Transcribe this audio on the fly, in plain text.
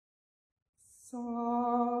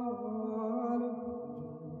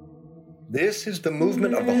This is the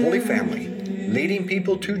movement of the Holy Family, leading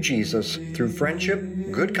people to Jesus through friendship,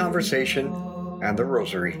 good conversation, and the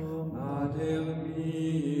Rosary.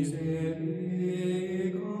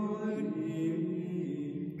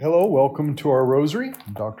 Hello, welcome to our Rosary.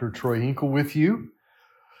 Dr. Troy Hinkle with you.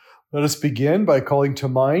 Let us begin by calling to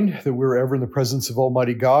mind that we're ever in the presence of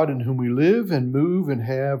Almighty God, in whom we live and move and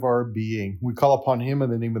have our being. We call upon Him in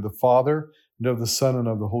the name of the Father, and of the Son, and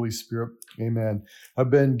of the Holy Spirit. Amen.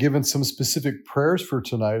 I've been given some specific prayers for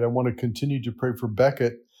tonight. I want to continue to pray for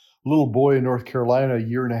Beckett, a little boy in North Carolina, a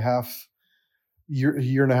year and a half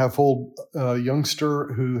old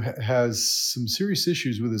youngster who has some serious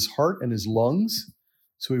issues with his heart and his lungs.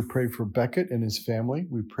 So we pray for Beckett and his family.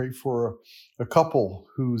 We pray for a couple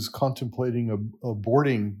who's contemplating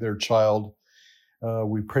aborting their child.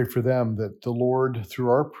 We pray for them that the Lord,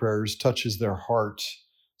 through our prayers, touches their heart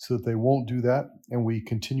so that they won't do that. And we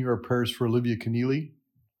continue our prayers for Olivia Keneally,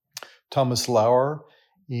 Thomas Lauer,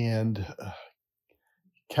 and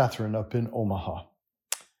Catherine up in Omaha.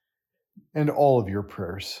 And all of your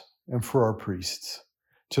prayers, and for our priests.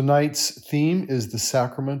 Tonight's theme is the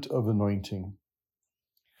Sacrament of Anointing.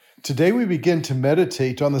 Today we begin to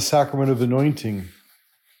meditate on the Sacrament of Anointing.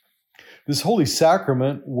 This holy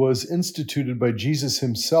sacrament was instituted by Jesus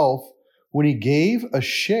himself when he gave a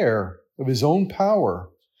share of his own power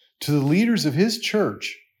to the leaders of his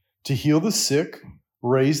church to heal the sick,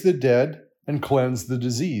 raise the dead, and cleanse the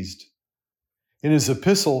diseased. In his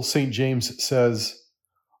epistle, St. James says,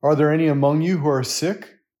 "Are there any among you who are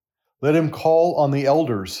sick? Let him call on the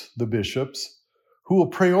elders, the bishops, who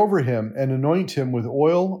will pray over him and anoint him with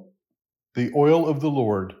oil, the oil of the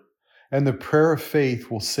Lord, and the prayer of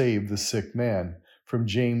faith will save the sick man," from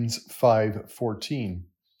James 5:14.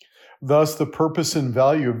 Thus, the purpose and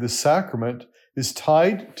value of this sacrament is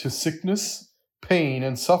tied to sickness, pain,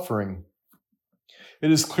 and suffering. It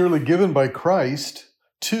is clearly given by Christ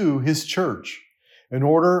to his church in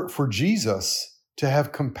order for Jesus to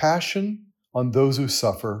have compassion on those who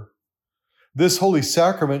suffer. This holy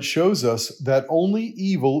sacrament shows us that only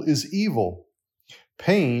evil is evil.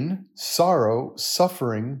 Pain, sorrow,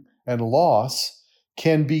 suffering, and loss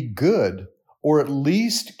can be good, or at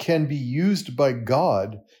least can be used by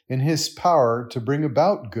God in his power to bring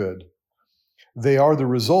about good. They are the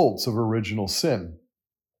results of original sin.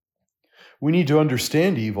 We need to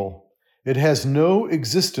understand evil. It has no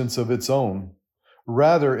existence of its own.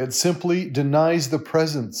 Rather, it simply denies the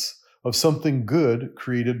presence of something good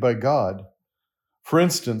created by God. For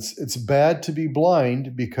instance, it's bad to be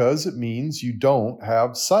blind because it means you don't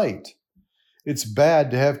have sight. It's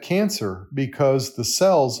bad to have cancer because the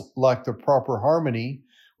cells lack the proper harmony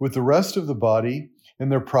with the rest of the body in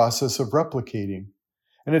their process of replicating.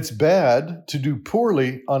 And it's bad to do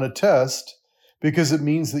poorly on a test because it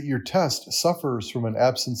means that your test suffers from an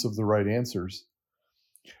absence of the right answers.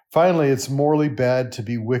 Finally, it's morally bad to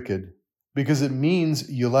be wicked because it means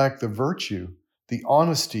you lack the virtue, the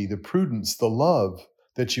honesty, the prudence, the love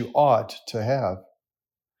that you ought to have.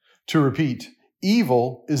 To repeat,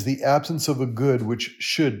 evil is the absence of a good which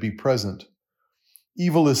should be present.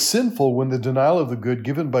 Evil is sinful when the denial of the good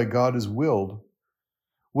given by God is willed.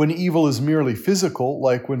 When evil is merely physical,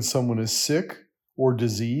 like when someone is sick or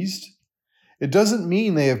diseased, it doesn't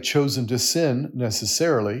mean they have chosen to sin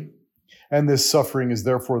necessarily, and this suffering is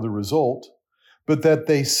therefore the result, but that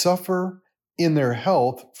they suffer in their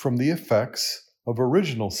health from the effects of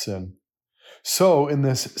original sin. So, in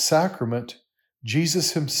this sacrament,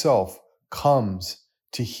 Jesus himself comes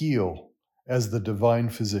to heal as the divine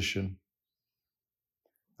physician.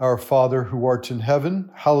 Our Father, who art in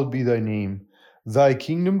heaven, hallowed be thy name. Thy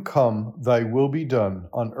kingdom come, thy will be done,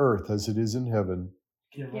 on earth as it is in heaven.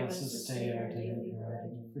 Give us this day our daily bread,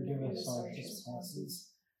 and forgive us our trespasses,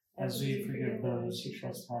 as we forgive those who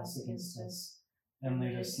trespass against us. And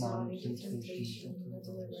lead us not into temptation, but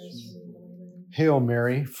deliver us from evil. Hail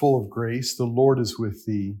Mary, full of grace, the Lord is with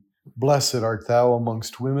thee. Blessed art thou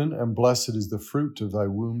amongst women, and blessed is the fruit of thy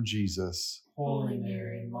womb, Jesus. Holy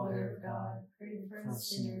Mary, Mother of God, pray for us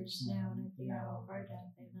sinners now and at the hour of our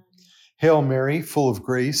death. Amen. Hail Mary, full of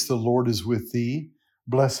grace, the Lord is with thee.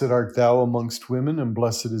 Blessed art thou amongst women, and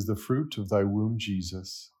blessed is the fruit of thy womb,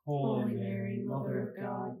 Jesus. Holy Mary, Mother of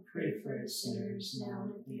God, pray for us sinners now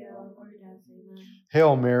and at the hour of our death. Amen.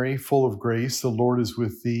 Hail Mary, full of grace, the Lord is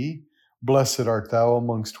with thee. Blessed art thou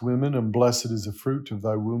amongst women, and blessed is the fruit of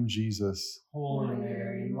thy womb, Jesus. Holy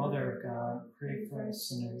Mary, Mother of God, pray for us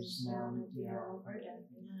sinners now and at the hour of our death.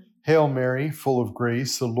 Amen. Hail Mary, full of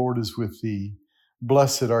grace, the Lord is with thee.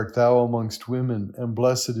 Blessed art thou amongst women, and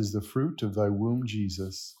blessed is the fruit of thy womb,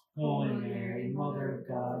 Jesus. Holy Mary, Mother of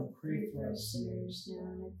God, God, pray for us sinners,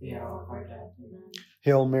 now and at the hour of our death. Amen.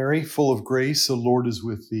 Hail Mary, full of grace, the Lord is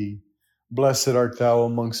with thee. Blessed art thou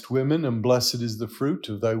amongst women, and blessed is the fruit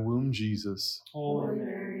of thy womb, Jesus. Holy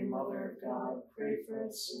Mary, Mother of God, pray for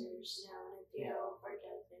us sinners, now and at the hour of our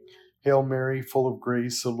death. Amen. Hail Mary, full of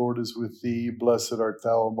grace, the Lord is with thee. Blessed art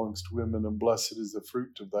thou amongst women, and blessed is the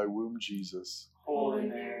fruit of thy womb, Jesus. Holy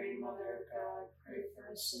Mary, Mother of God, pray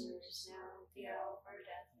for us sinners, now and at the hour of our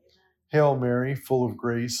death. Amen. Hail Mary, full of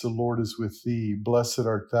grace, the Lord is with thee. Blessed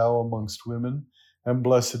art thou amongst women, and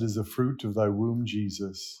blessed is the fruit of thy womb,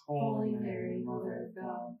 Jesus. Holy Mary, Mother of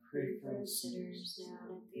God, pray for us sinners, now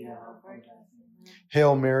and at the hour of our death. Amen.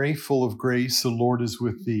 Hail Mary, full of grace, the Lord is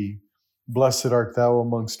with thee. Blessed art thou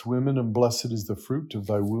amongst women, and blessed is the fruit of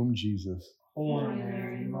thy womb, Jesus. Holy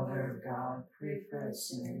Mary, Mother of God, pray for us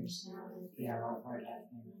sinners, now and at the hour of our death.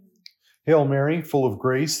 Amen. Hail Mary, full of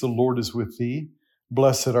grace, the Lord is with thee.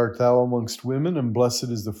 Blessed art thou amongst women, and blessed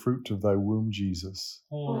is the fruit of thy womb, Jesus.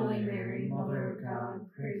 Holy Mary, Mother of God,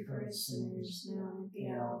 pray for us sinners, now and at the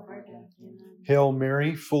hour of our death. Amen. Hail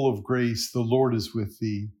Mary, full of grace, the Lord is with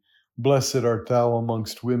thee. Blessed art thou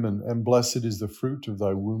amongst women, and blessed is the fruit of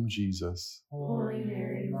thy womb, Jesus. Holy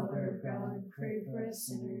Mary, Mother of God, pray for us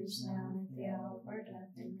sinners, now and at the hour of our death.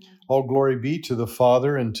 Amen. All glory be to the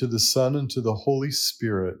Father, and to the Son, and to the Holy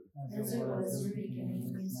Spirit. As it was in the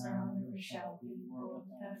beginning, is now, and ever shall be, world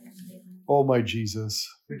without end. Amen. O my Jesus,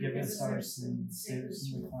 Forgive us our sins, save us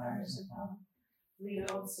from the fires of hell. Lead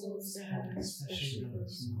all souls to heaven, especially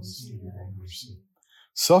those who most need thy mercy.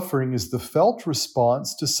 suffering is the felt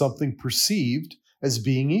response to something perceived as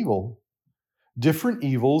being evil. Different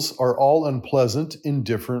evils are all unpleasant in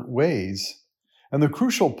different ways. And the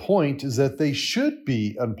crucial point is that they should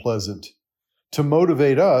be unpleasant to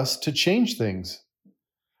motivate us to change things.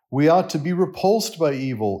 We ought to be repulsed by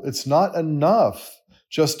evil. It's not enough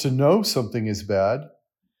just to know something is bad.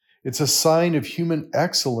 It's a sign of human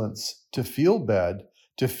excellence to feel bad,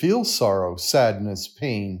 to feel sorrow, sadness,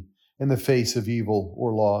 pain in the face of evil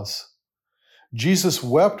or loss. Jesus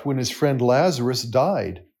wept when his friend Lazarus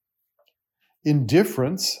died.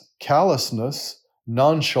 Indifference, callousness,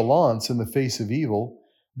 nonchalance in the face of evil,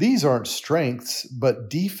 these aren't strengths, but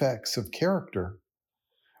defects of character.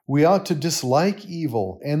 We ought to dislike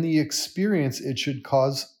evil and the experience it should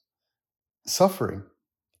cause suffering.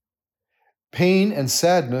 Pain and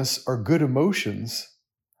sadness are good emotions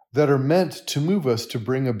that are meant to move us to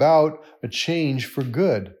bring about a change for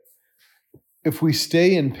good. If we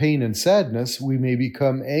stay in pain and sadness, we may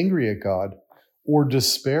become angry at God or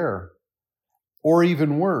despair, or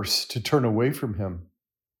even worse, to turn away from Him.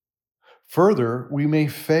 Further, we may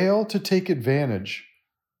fail to take advantage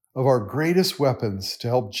of our greatest weapons to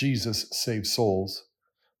help Jesus save souls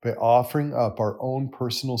by offering up our own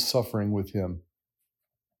personal suffering with Him.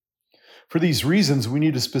 For these reasons, we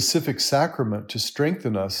need a specific sacrament to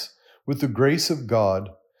strengthen us with the grace of God,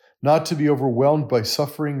 not to be overwhelmed by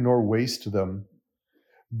suffering nor waste them.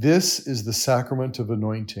 This is the sacrament of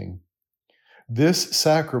anointing. This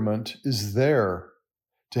sacrament is there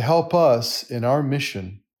to help us in our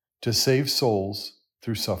mission to save souls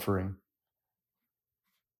through suffering.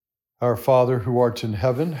 Our Father, who art in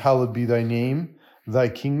heaven, hallowed be thy name. Thy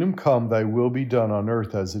kingdom come, thy will be done on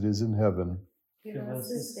earth as it is in heaven. Give us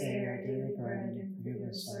this day our daily bread, and forgive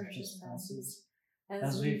us our trespasses,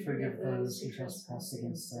 as we forgive those who trespass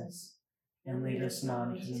against us. And lead us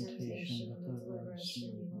not into temptation, but deliver us from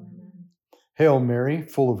evil. Amen. Hail Mary,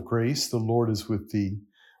 full of grace, the Lord is with thee.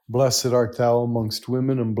 Blessed art thou amongst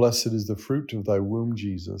women, and blessed is the fruit of thy womb,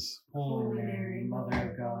 Jesus. Holy Mary,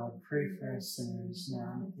 Mother of God, pray for us sinners,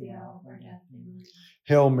 now and at the hour of our death. Amen.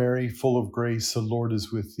 Hail Mary, full of grace, the Lord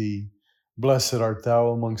is with thee. Blessed art thou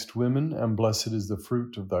amongst women, and blessed is the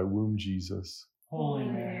fruit of thy womb, Jesus. Holy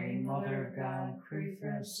Mary, Mother of God, pray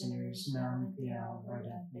for us sinners, now and at the hour of our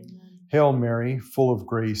death. Amen. Hail Mary, full of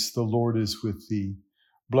grace, the Lord is with thee.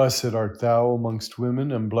 Blessed art thou amongst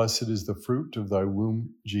women, and blessed is the fruit of thy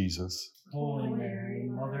womb, Jesus. Holy Mary,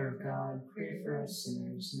 Mother of God, pray for us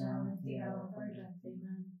sinners, now and at the hour of our death.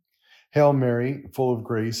 Amen. Hail Mary, full of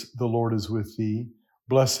grace, the Lord is with thee.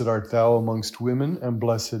 Blessed art thou amongst women, and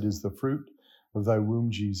blessed is the fruit of thy womb,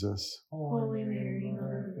 Jesus. Holy Mary,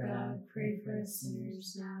 Mother of God, pray for us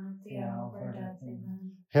sinners, now and at the hour of our death.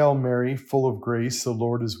 Amen. Hail Mary, full of grace, the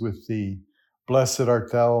Lord is with thee. Blessed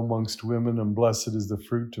art thou amongst women, and blessed is the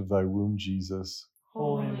fruit of thy womb, Jesus.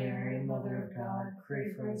 Holy Mary, Mother of God,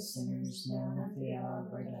 pray for us sinners, now and at the hour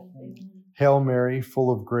of our death. Amen. Hail Mary,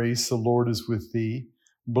 full of grace, the Lord is with thee.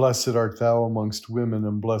 Blessed art thou amongst women,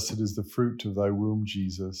 and blessed is the fruit of thy womb,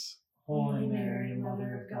 Jesus. Holy Mary,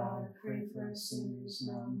 Mother of God, pray for us sinners,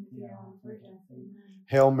 now and at the hour of our death. Amen.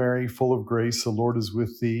 Hail Mary, full of grace, the Lord is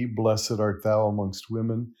with thee. Blessed art thou amongst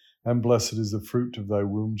women, and blessed is the fruit of thy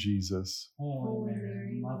womb, Jesus. Holy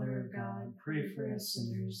Mary, Mother of God, pray for us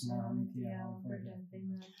sinners now and at the hour of our death.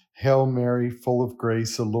 Amen. Hail Mary, full of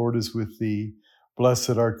grace, the Lord is with thee.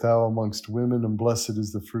 Blessed art thou amongst women, and blessed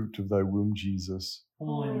is the fruit of thy womb, Jesus.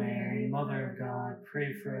 Holy Mary, Mother of God,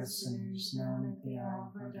 pray for us sinners now and at the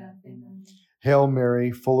hour of our death. Amen. Hail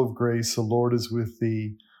Mary, full of grace, the Lord is with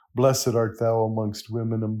thee. Blessed art thou amongst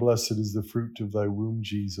women, and blessed is the fruit of thy womb,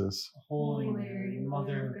 Jesus. Holy Mary,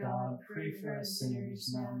 Mother of God, pray for us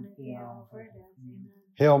sinners now and at the hour of our death. Amen.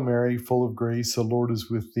 Hail Mary, full of grace, the Lord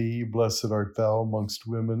is with thee. Blessed art thou amongst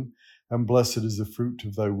women, and blessed is the fruit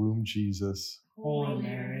of thy womb, Jesus. Holy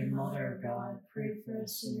Mary, Mother of God, pray for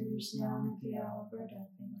us sinners now and at the hour of our death.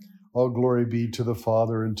 Amen. All glory be to the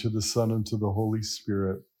Father, and to the Son, and to the Holy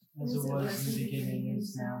Spirit. As it was in the beginning,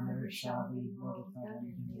 is now, and ever shall be, world without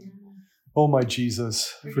end. Amen. O my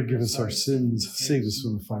Jesus, forgive us our sins, save us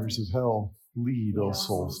from the fires of hell, lead all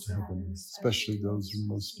souls to heaven, especially those who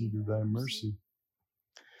most need of thy mercy.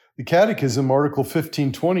 The Catechism, Article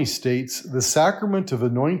 1520, states, the sacrament of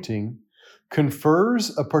anointing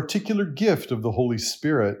confers a particular gift of the Holy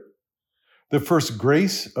Spirit. The first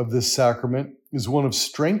grace of this sacrament is one of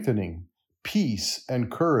strengthening, peace,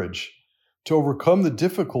 and courage to overcome the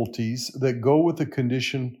difficulties that go with the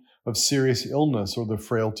condition of serious illness or the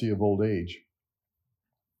frailty of old age.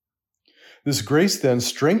 This grace then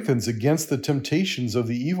strengthens against the temptations of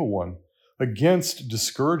the evil one, against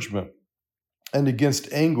discouragement, and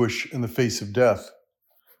against anguish in the face of death.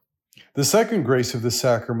 The second grace of the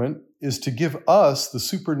sacrament is to give us the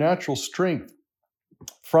supernatural strength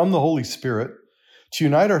from the Holy Spirit to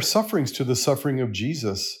unite our sufferings to the suffering of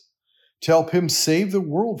Jesus, to help him save the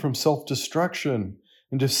world from self-destruction,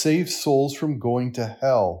 and to save souls from going to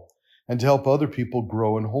hell, and to help other people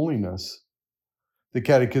grow in holiness. The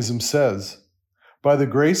Catechism says, by the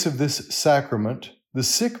grace of this sacrament, the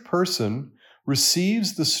sick person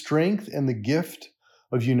receives the strength and the gift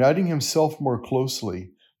of uniting himself more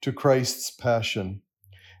closely to Christ's passion.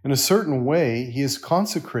 In a certain way, he is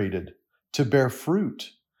consecrated to bear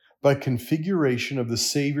fruit by configuration of the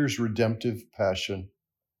Savior's redemptive passion.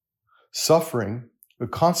 Suffering, a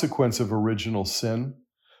consequence of original sin,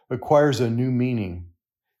 acquires a new meaning.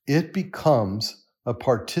 It becomes a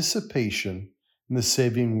participation in the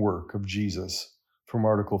saving work of Jesus, from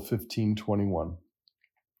Article 1521.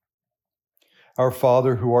 Our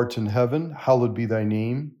Father, who art in heaven, hallowed be thy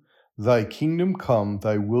name. Thy kingdom come,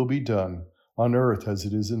 thy will be done, on earth as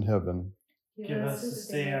it is in heaven. Give us this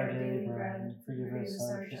day our daily bread, and forgive us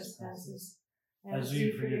our trespasses, as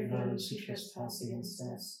we forgive those who trespass against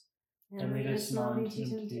us. And lead us not into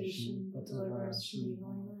temptation, but deliver us from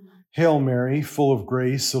evil. Amen. Hail Mary, full of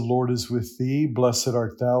grace, the Lord is with thee. Blessed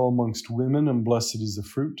art thou amongst women, and blessed is the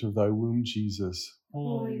fruit of thy womb, Jesus.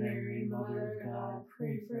 Holy Mary, Mother of God,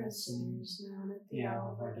 pray for us sinners now and at the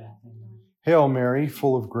hour of our death. Amen. Hail Mary,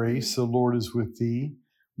 full of grace, the Lord is with thee.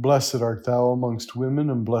 Blessed art thou amongst women,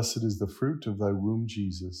 and blessed is the fruit of thy womb,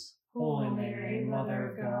 Jesus. Holy Mary,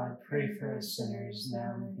 Mother of God, pray for us sinners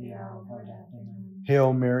now and at the hour of our death. Amen.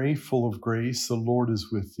 Hail Mary, full of grace, the Lord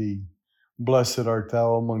is with thee. Blessed art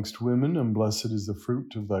thou amongst women, and blessed is the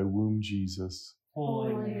fruit of thy womb, Jesus.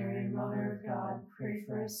 Holy Mary, Mother of God, pray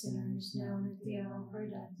for us sinners now and at the hour of our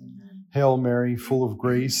death. Amen. Hail Mary, full of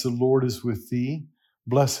grace, the Lord is with thee.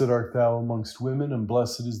 Blessed art thou amongst women, and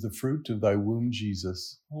blessed is the fruit of thy womb,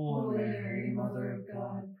 Jesus. Holy Mary, Mother of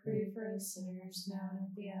God, pray for us sinners now and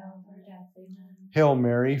at the hour of our death. Amen. Hail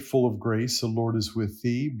Mary, full of grace, the Lord is with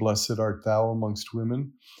thee. Blessed art thou amongst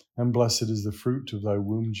women, and blessed is the fruit of thy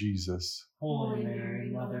womb, Jesus. Holy Mary,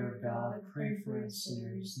 Mother of God, pray for us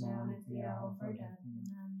sinners now and at the hour of our death.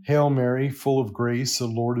 Amen. Hail Mary, full of grace, the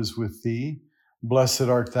Lord is with thee. Blessed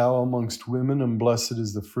art thou amongst women, and blessed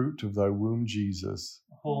is the fruit of thy womb, Jesus.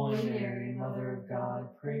 Holy Mary, Mother of God,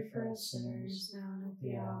 pray for us sinners now and at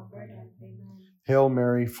the hour of our death. Amen. Hail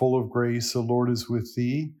Mary, full of grace, the Lord is with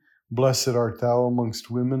thee. Blessed art thou amongst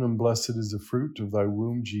women, and blessed is the fruit of thy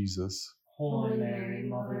womb, Jesus. Holy Mary,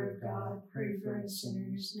 Mother of God, pray for us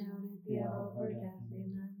sinners now and at the hour of our death.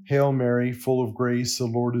 Amen. Hail Mary, full of grace, the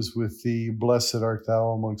Lord is with thee. Blessed art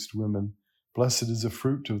thou amongst women. Blessed is the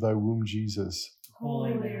fruit of thy womb, Jesus.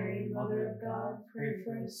 Holy Mary, Mother of God, pray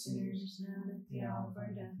for us sinners now and at the hour of our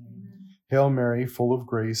death. Amen. Hail Mary, full of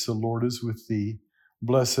grace, the Lord is with thee.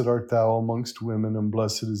 Blessed art thou amongst women, and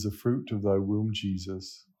blessed is the fruit of thy womb,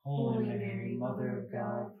 Jesus. Holy Mary, Mother of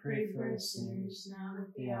God, pray for us sinners now and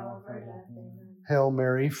at the hour of our death. Amen. Hail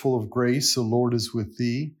Mary, full of grace, the Lord is with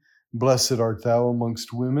thee. Blessed art thou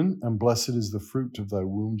amongst women, and blessed is the fruit of thy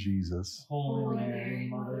womb, Jesus. Holy Mary,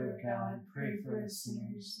 Mother of God, pray for us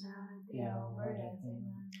sinners, now and at the hour of our death.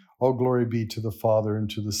 Amen. All glory be to the Father, and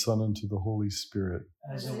to the Son, and to the Holy Spirit.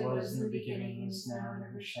 As it was in the beginning, is now, and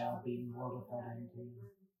ever shall be, world without end. Amen.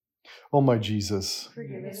 O my Jesus,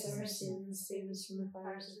 forgive us our sins, save us from the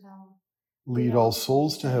fires of hell. lead all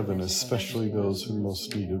souls to heaven, especially those who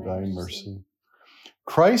most need of thy mercy.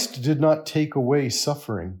 Christ did not take away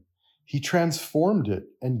suffering. He transformed it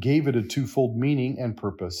and gave it a twofold meaning and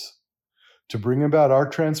purpose: to bring about our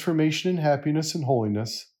transformation in happiness and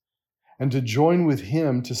holiness, and to join with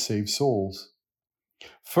him to save souls.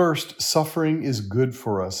 First, suffering is good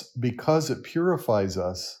for us because it purifies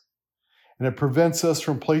us, and it prevents us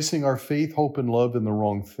from placing our faith, hope, and love in the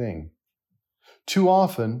wrong thing. Too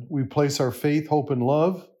often, we place our faith, hope, and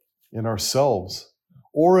love in ourselves,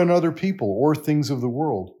 or in other people, or things of the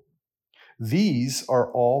world. These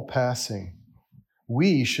are all passing.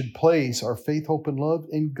 We should place our faith, hope, and love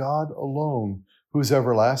in God alone, who is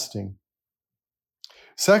everlasting.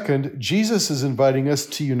 Second, Jesus is inviting us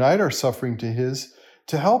to unite our suffering to his,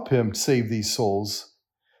 to help him save these souls.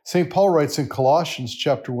 St. Paul writes in Colossians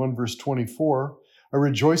chapter 1, verse 24, I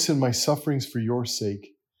rejoice in my sufferings for your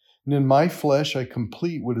sake, and in my flesh I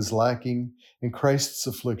complete what is lacking in Christ's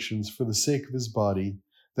afflictions for the sake of his body,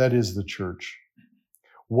 that is the church.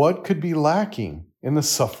 What could be lacking in the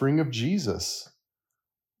suffering of Jesus?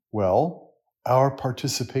 Well, our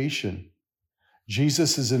participation.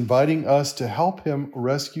 Jesus is inviting us to help him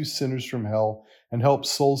rescue sinners from hell and help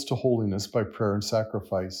souls to holiness by prayer and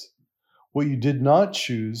sacrifice. What you did not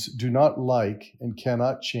choose, do not like, and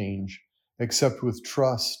cannot change, except with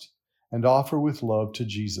trust and offer with love to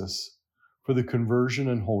Jesus for the conversion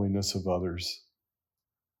and holiness of others.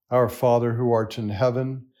 Our Father, who art in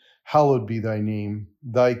heaven, hallowed be thy name.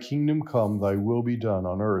 Thy kingdom come, thy will be done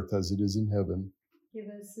on earth as it is in heaven. Give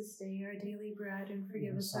us this day our daily bread, and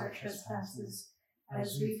forgive us our trespasses,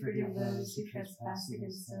 as we forgive those who trespass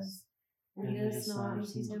against us. And lead us not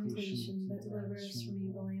into temptation, but deliver us from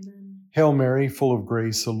evil. Amen. Hail Mary, full of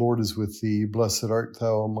grace, the Lord is with thee. Blessed art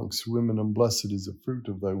thou amongst women, and blessed is the fruit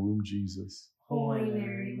of thy womb, Jesus. Holy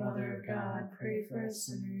Mary, Mother of God, pray for us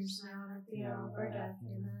sinners, now and at the hour of our death.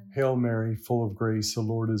 Amen. Hail Mary, full of grace, the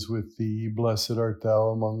Lord is with thee. Blessed art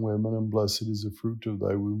thou among women, and blessed is the fruit of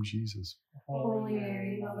thy womb, Jesus. Holy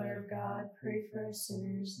Mary, Mother of God, pray for us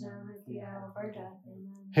sinners, now and at the hour of our death.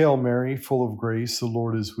 Amen. Hail Mary, full of grace, the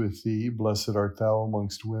Lord is with thee. Blessed art thou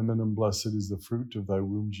amongst women, and blessed is the fruit of thy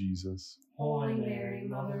womb, Jesus. Holy Mary,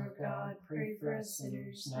 Mother of God, pray for us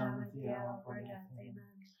sinners, now and at the hour of our death. Amen.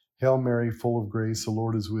 Hail Mary, full of grace, the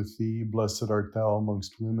Lord is with thee. Blessed art thou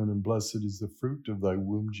amongst women, and blessed is the fruit of thy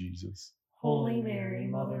womb, Jesus. Holy Mary,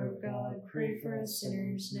 Mother of God, pray for us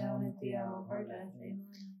sinners, now and at the hour of our death. Amen.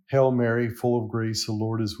 Hail Mary, full of grace, the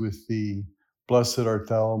Lord is with thee. Blessed art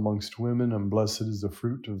thou amongst women, and blessed is the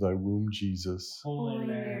fruit of thy womb, Jesus. Holy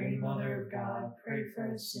Mary, Mother of God, pray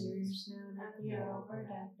for us sinners, now and at the hour of our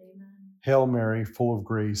death. Amen. Hail Mary, full of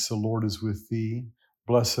grace, the Lord is with thee.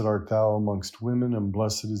 Blessed art thou amongst women, and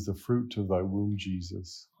blessed is the fruit of thy womb,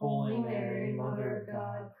 Jesus. Holy Mary, Mother of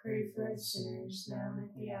God, pray for us sinners, now and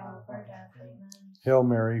at the hour of our death. Amen. Hail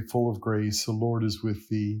Mary, full of grace, the Lord is with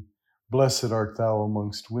thee. Blessed art thou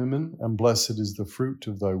amongst women, and blessed is the fruit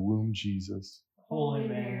of thy womb, Jesus. Holy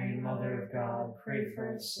Mary, Mother of God, pray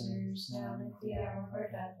for us sinners, now and at the hour of our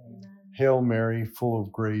death. Amen. Hail Mary, full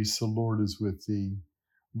of grace, the Lord is with thee.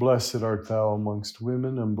 Blessed art thou amongst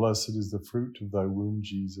women, and blessed is the fruit of thy womb,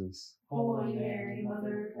 Jesus. Holy Mary,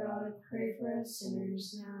 Mother of God, pray for us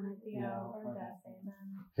sinners, now and at the hour of our death.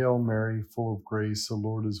 Amen. Hail Mary, full of grace, the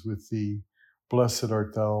Lord is with thee. Blessed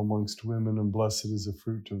art thou amongst women, and blessed is the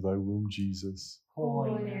fruit of thy womb, Jesus.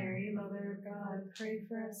 Holy Mary, Mother of God, pray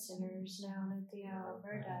for us sinners, now and at the hour of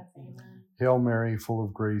our death. Amen. Hail Mary, full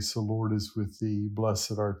of grace, the Lord is with thee.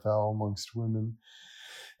 Blessed art thou amongst women,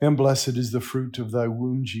 and blessed is the fruit of thy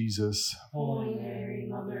womb, Jesus. Holy Mary,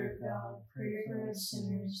 Mother of God, pray for us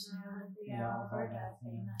sinners, now and at the hour of our death.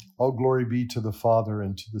 Amen. All glory be to the Father,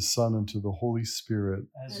 and to the Son, and to the Holy Spirit.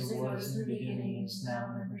 as it was in the beginning, is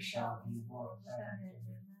now, and ever shall be, world without end.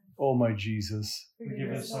 Amen. O my Jesus,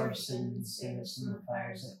 Forgive us our sins, save us from the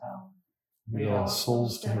fires of hell. lead all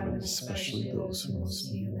souls to heaven, especially those who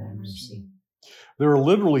most need thy mercy. mercy. There are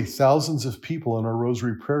literally thousands of people on our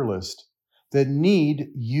rosary prayer list that need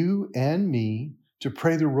you and me to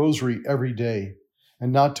pray the rosary every day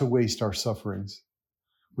and not to waste our sufferings.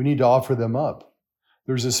 We need to offer them up.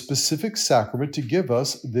 There's a specific sacrament to give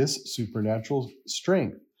us this supernatural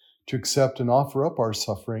strength to accept and offer up our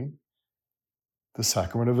suffering, the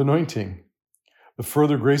sacrament of anointing. The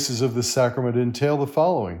further graces of this sacrament entail the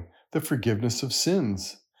following: the forgiveness of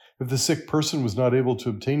sins. If the sick person was not able to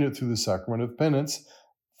obtain it through the sacrament of penance,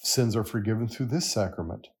 sins are forgiven through this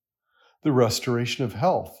sacrament. The restoration of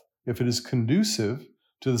health, if it is conducive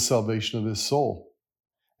to the salvation of his soul.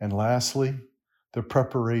 And lastly, the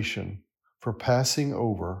preparation for passing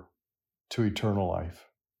over to eternal life.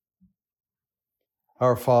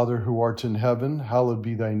 Our Father, who art in heaven, hallowed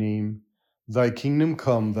be thy name. Thy kingdom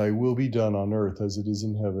come, thy will be done on earth as it is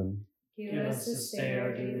in heaven. Give us this day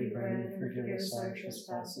our daily bread, and forgive us our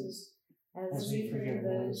trespasses, as we forgive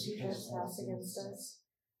those who trespass against us.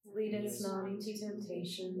 Lead us not into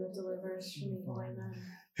temptation, but deliver us from evil. Amen.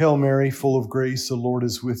 Hail Mary, full of grace, the Lord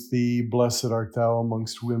is with thee. Blessed art thou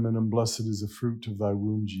amongst women, and blessed is the fruit of thy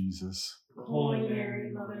womb, Jesus. Holy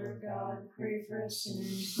Mary, Mother of God, pray for us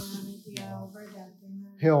sinners, now and at the hour of our death. Amen.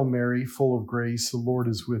 Hail Mary, full of grace, the Lord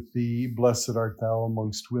is with thee. Blessed art thou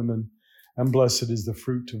amongst women, and blessed is the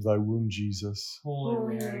fruit of thy womb, Jesus.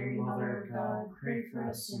 Holy Mary, Mother of God, pray for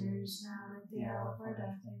us sinners, now and at the hour of our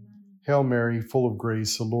death. Amen. Hail Mary, full of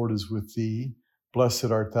grace, the Lord is with thee. Blessed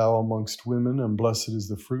art thou amongst women, and blessed is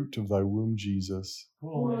the fruit of thy womb, Jesus.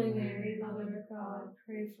 Holy Mary, Mother of God,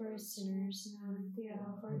 pray for us sinners, now and at the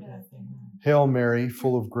hour of our death. Amen. Hail Mary,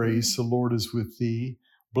 full of grace, the Lord is with thee.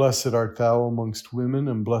 Blessed art thou amongst women,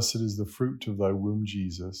 and blessed is the fruit of thy womb,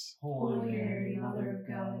 Jesus. Holy Mary, Mother of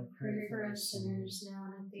God, pray for us sinners, now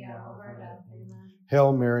and at the hour of our death. Amen.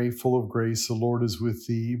 Hail Mary, full of grace, the Lord is with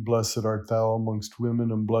thee. Blessed art thou amongst women,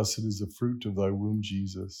 and blessed is the fruit of thy womb,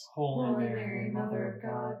 Jesus. Holy Mary, Mother of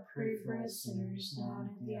God, pray for us sinners, now and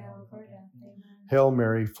at the hour of our death. Amen. Hail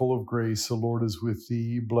Mary, full of grace, the Lord is with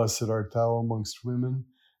thee. Blessed art thou amongst women,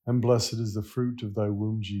 and blessed is the fruit of thy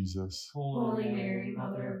womb, Jesus. Holy Mary,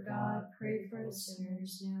 Mother of God, pray for us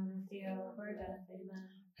sinners, now and at the hour of our death. Amen.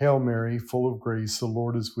 Hail Mary, full of grace, the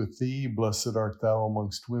Lord is with thee. Blessed art thou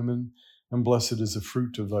amongst women, and blessed is the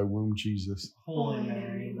fruit of thy womb, Jesus. Holy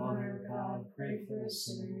Mary, Mother of God, pray for us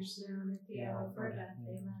sinners, now and at the hour of our death.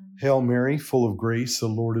 Amen. Hail Mary, full of grace, the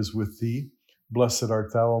Lord is with thee. Blessed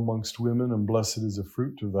art thou amongst women, and blessed is the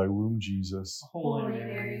fruit of thy womb, Jesus. Holy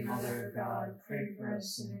Mary, Mother of God, pray for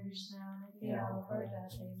us sinners, now and at the hour of our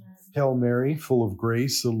death. Amen. Hail Mary, full of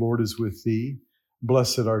grace, the Lord is with thee.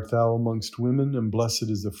 Blessed art thou amongst women, and blessed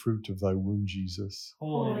is the fruit of thy womb, Jesus.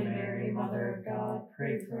 Holy Mary, Mother of God,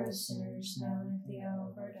 pray for us sinners, now and at the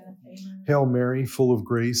hour of our death. Amen. Hail Mary, full of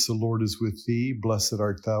grace, the Lord is with thee. Blessed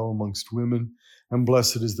art thou amongst women, and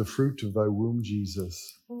blessed is the fruit of thy womb,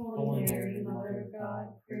 Jesus. Holy Mary, Mother of God,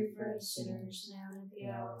 pray for us sinners, now and at the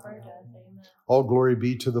hour of our death. Amen. All glory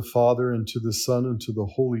be to the Father, and to the Son, and to the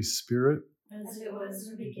Holy Spirit. As it was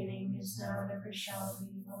in the beginning, is now, and ever shall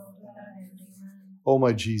be, world without end. Amen. O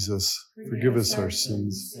my Jesus, forgive us our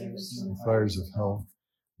sins, save us from from the fires of hell.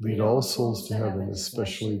 Lead all souls to heaven,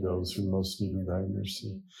 especially those who most need thy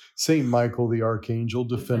mercy. Saint Michael, the archangel,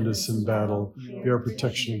 defend us in battle. Be our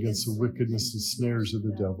protection against the wickedness and snares of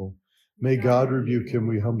the devil. May God rebuke him,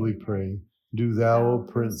 we humbly pray. Do thou, O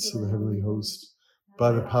Prince of the heavenly host,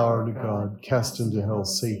 by the power of God, cast into hell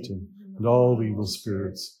Satan and all evil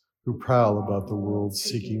spirits who prowl about the world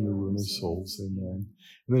seeking the ruin of souls. Amen.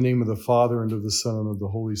 In the name of the Father, and of the Son, and of the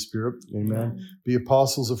Holy Spirit. Amen. Be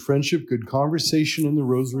apostles of friendship, good conversation, and the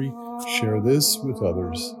rosary. Share this with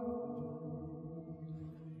others.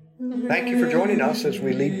 Thank you for joining us as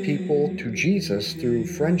we lead people to Jesus through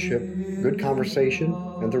friendship, good conversation,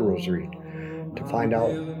 and the rosary. To find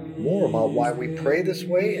out more about why we pray this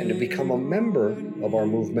way and to become a member of our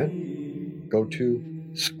movement, go to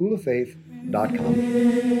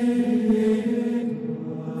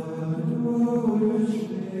schooloffaith.com.